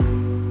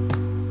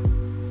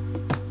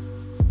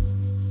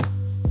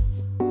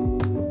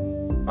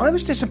I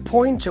was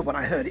disappointed when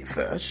I heard it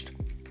first.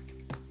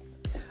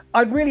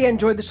 I'd really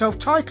enjoyed the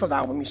self-titled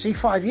album, you see,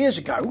 5 years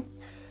ago.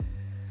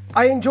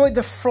 I enjoyed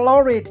the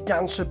florid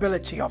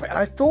danceability of it, and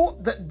I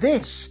thought that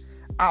this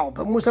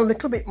album was a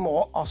little bit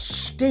more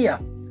austere.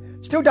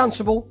 Still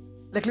danceable,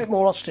 a little bit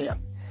more austere.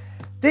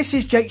 This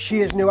is Jake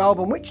Shears' new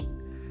album, which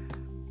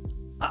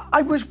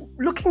I was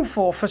looking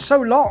for so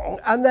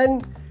long, and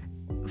then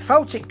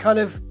felt it kind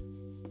of,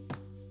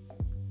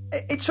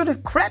 it sort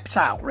of crept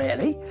out,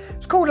 really.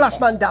 It's called Last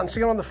Man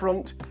Dancing, and on the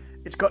front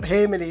it's got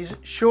him in his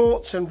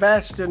shorts and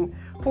vest and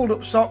pulled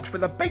up socks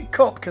with a big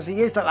cup, because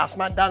he is the last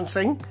man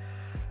dancing.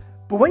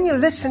 But when you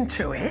listen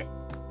to it,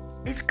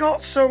 it's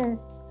got some,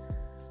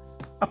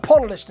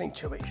 upon listening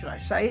to it, should I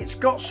say, it's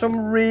got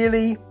some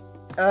really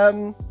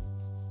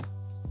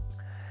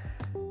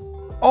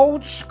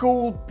old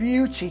school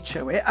beauty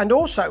to it, and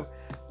also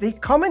the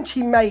comment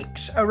he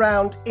makes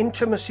around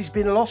intimacy's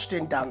been lost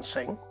in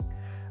dancing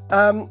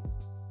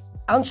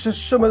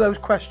answers some of those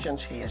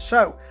questions here.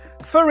 So,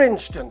 for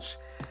instance,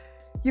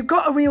 you've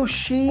got a real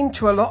sheen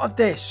to a lot of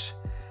this.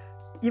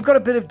 You've got a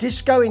bit of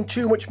disco in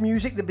Too Much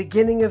Music, the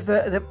beginning of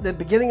the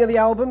beginning of the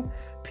album.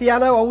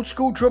 Piano, old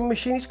school drum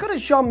machine. It's got a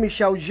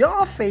Jean-Michel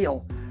Jarre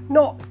feel,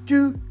 not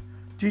do.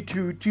 I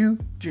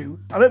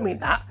don't mean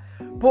that,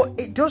 but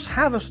it does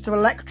have a sort of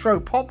electro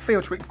pop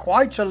feel to it.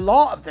 Quite a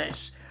lot of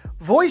this.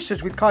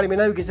 Voices with Kylie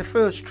Minogue is the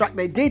first track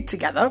they did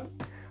together,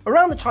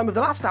 around the time of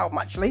the last album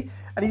actually,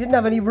 and he didn't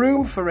have any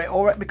room for it,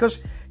 or because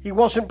he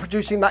wasn't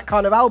producing that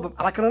kind of album.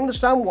 And I can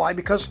understand why,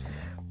 because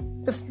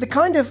the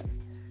kind of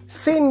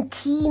thin,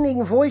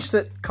 keening voice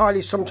that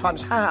Kylie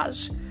sometimes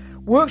has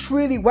works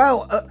really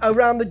well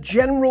around the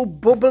general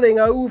bubbling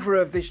over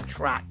of this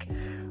track.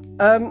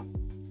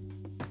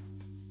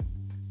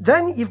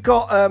 Then you've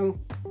got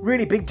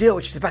really big deal,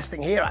 which is the best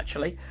thing here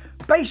actually.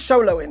 Bass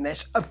solo in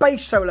this, a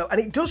bass solo, and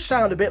it does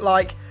sound a bit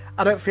like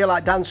I Don't Feel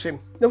Like Dancing.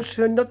 No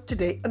sir, not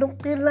today, I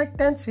don't feel like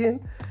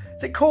dancing.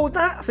 Is it called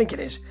that? I think it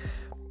is.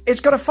 It's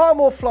got a far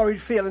more florid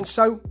feel, and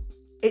so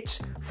it's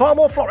far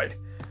more florid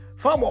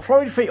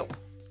feel.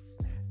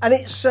 And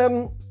it's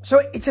so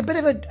it's a bit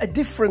of a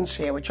difference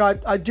here, which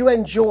I do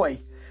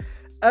enjoy.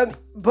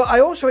 But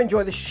I also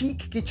enjoy the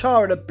chic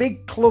guitar and a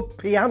big club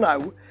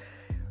piano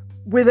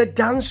with a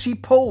dancey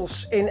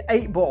pulse in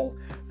 8-ball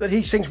that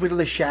he sings with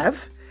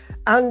Leshev.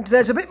 And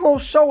there's a bit more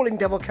soul in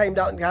Devil Came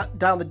Down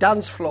the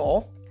Dance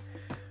Floor.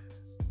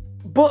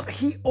 But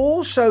he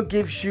also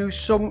gives you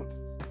some,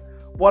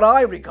 what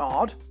I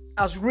regard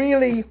as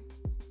really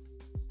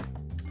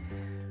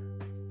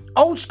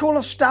old school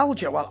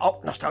nostalgia.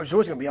 Well, nostalgia's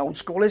always going to be old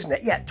school, isn't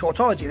it? Yeah,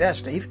 tautology there,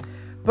 Steve.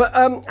 But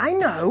I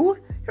know,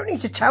 you don't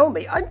need to tell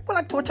me. I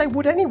thought I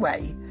would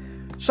anyway.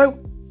 So,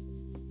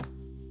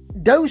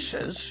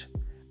 doses,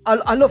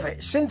 I love it.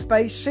 Synth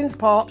bass, synth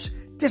pops,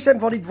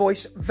 disembodied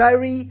voice,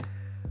 very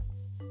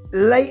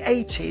late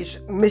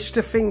 80s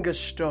Mr. Fingers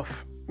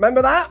stuff.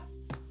 Remember that?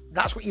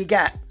 That's what you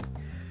get.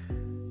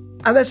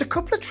 And there's a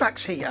couple of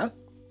tracks here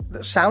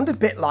that sound a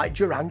bit like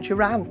Duran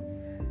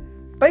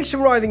Duran. Bass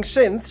and writhing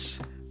synths,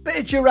 bit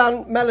of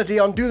Duran melody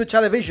on Do the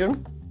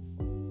Television,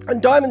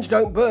 and Diamonds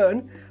Don't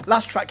Burn,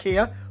 last track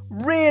here,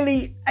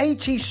 really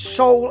 80s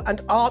soul and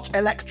art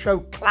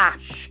electro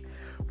clash,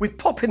 with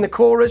pop in the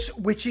chorus,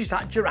 which is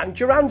that Duran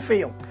Duran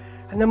feel.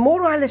 And the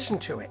more I listen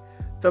to it,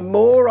 the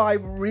more I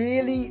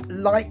really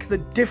like the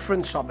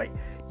difference of it.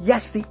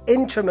 Yes, the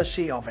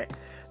intimacy of it.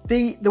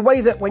 The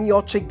way that when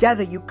you're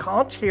together, you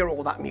can't hear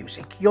all that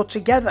music. You're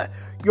together.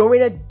 You're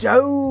in a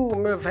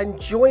dome of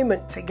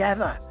enjoyment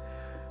together.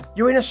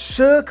 You're in a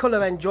circle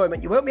of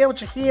enjoyment. You won't be able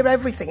to hear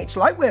everything. It's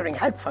like wearing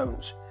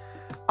headphones.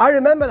 I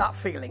remember that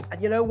feeling.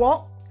 And you know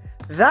what?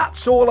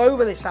 That's all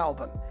over this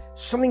album.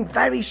 Something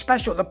very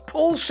special. The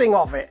pulsing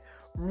of it,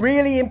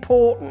 really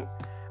important.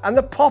 And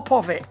the pop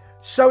of it,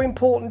 so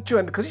important to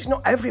him, because it's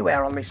not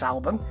everywhere on this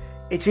album.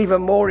 It's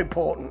even more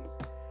important.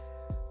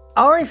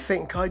 I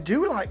think I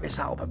do like this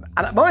album.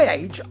 And at my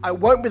age, I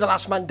won't be the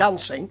last man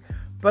dancing,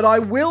 but I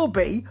will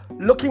be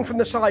looking from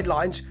the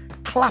sidelines,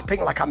 clapping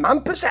like a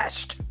man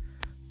possessed.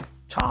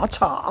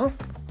 Ta-ta.